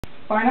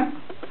Barnum?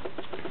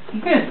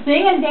 You're going to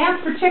sing and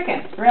dance for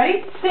chickens.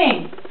 Ready?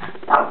 Sing.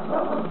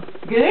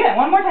 Good.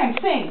 One more time.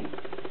 Sing.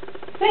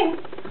 Sing.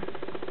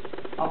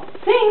 Oh,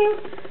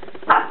 sing.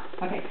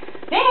 Okay.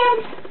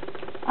 Dance.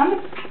 On the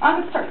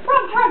start.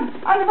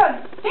 Run. On the run.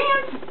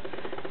 Dance.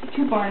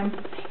 To Barnum.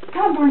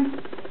 Come on, Barnum.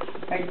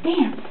 Right,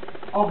 dance.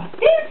 Oh,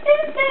 dance.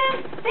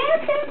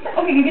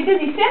 Okay, you get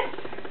dizzy. Sit.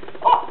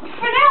 Oh,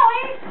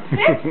 finale.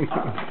 Sit.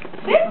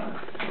 Sit.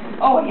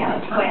 Oh, yeah,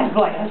 let's play.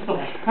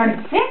 All right,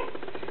 sit.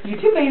 You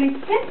too, baby.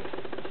 Sit.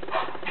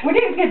 We're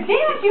going to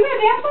dance. You going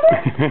to dance with us?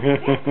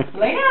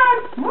 Lay down.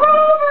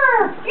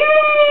 Rover.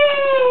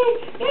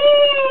 Yay.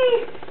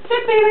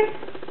 Sit, baby.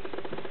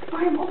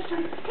 Barnum, oh,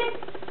 sorry. Sit.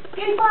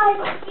 Get 5.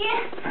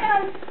 Yes,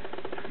 done.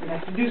 We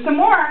have to do some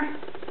more.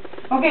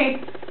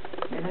 Okay.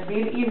 There's a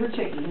baby eat her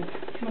chickies.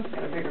 She must have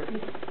got a bigger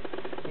piece.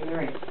 Okay, all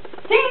right.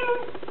 Sing.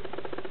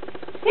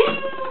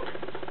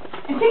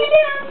 And sing and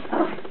dance.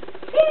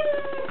 Sing.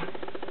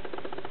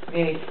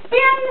 Okay,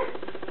 spin.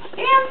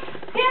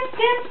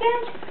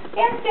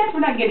 Dance. We're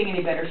not getting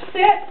any better.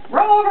 Sit.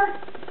 Roll over.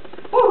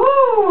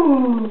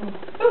 Woohoo.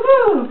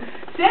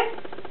 Sit,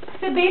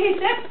 baby.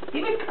 Sit.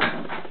 Give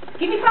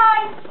me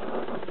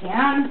 5.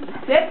 Down.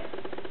 Sit.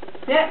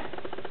 Good.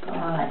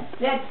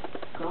 Sit.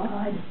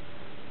 Good.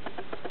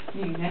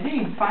 You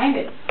can find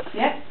it.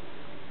 Sit.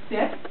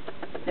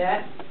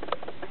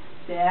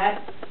 There.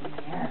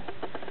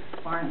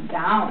 Barnum,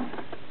 down.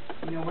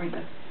 You know where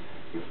your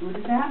food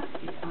is at?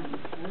 It's on your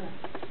floor.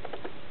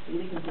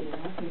 Baby can get it off.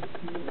 Can you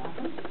get it off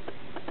him?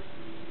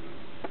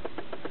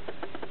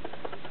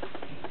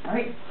 All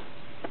right.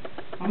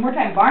 One more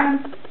time. Barnum.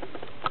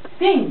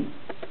 Sing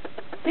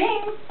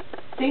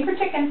for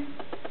chicken.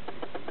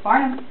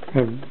 Barnum.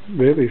 Have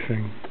Bailey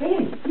sing.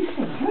 Bailey, you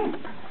sing. Come on.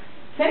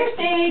 Center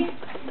stage.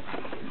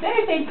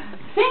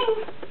 Sing.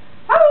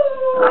 Ho!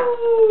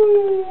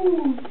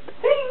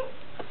 Sing.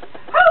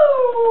 Ho!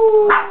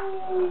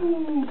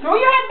 Throw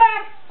your head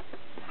back.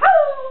 Ho!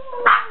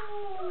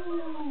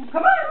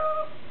 Come on.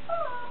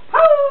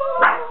 Ho!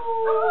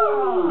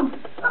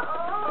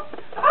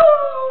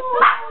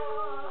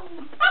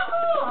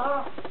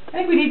 I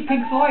think we need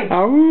Pink Floyd.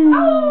 Ow!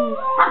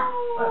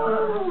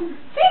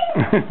 Sing.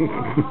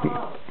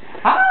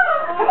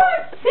 Come on,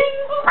 sing.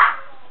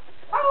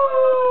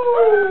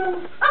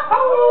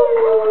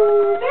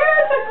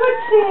 There's a good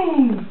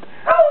sing.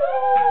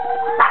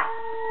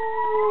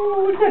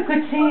 It's a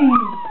good sing.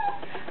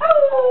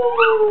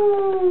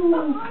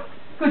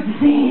 Good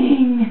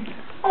sing.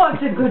 Oh,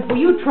 it's a good. Well,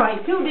 you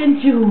tried too,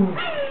 didn't you?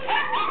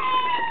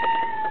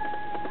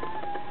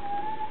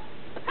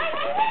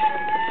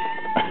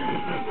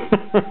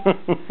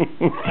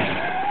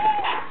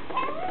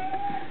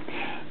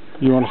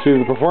 You want to see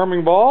the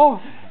performing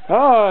ball?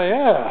 Oh,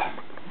 yeah.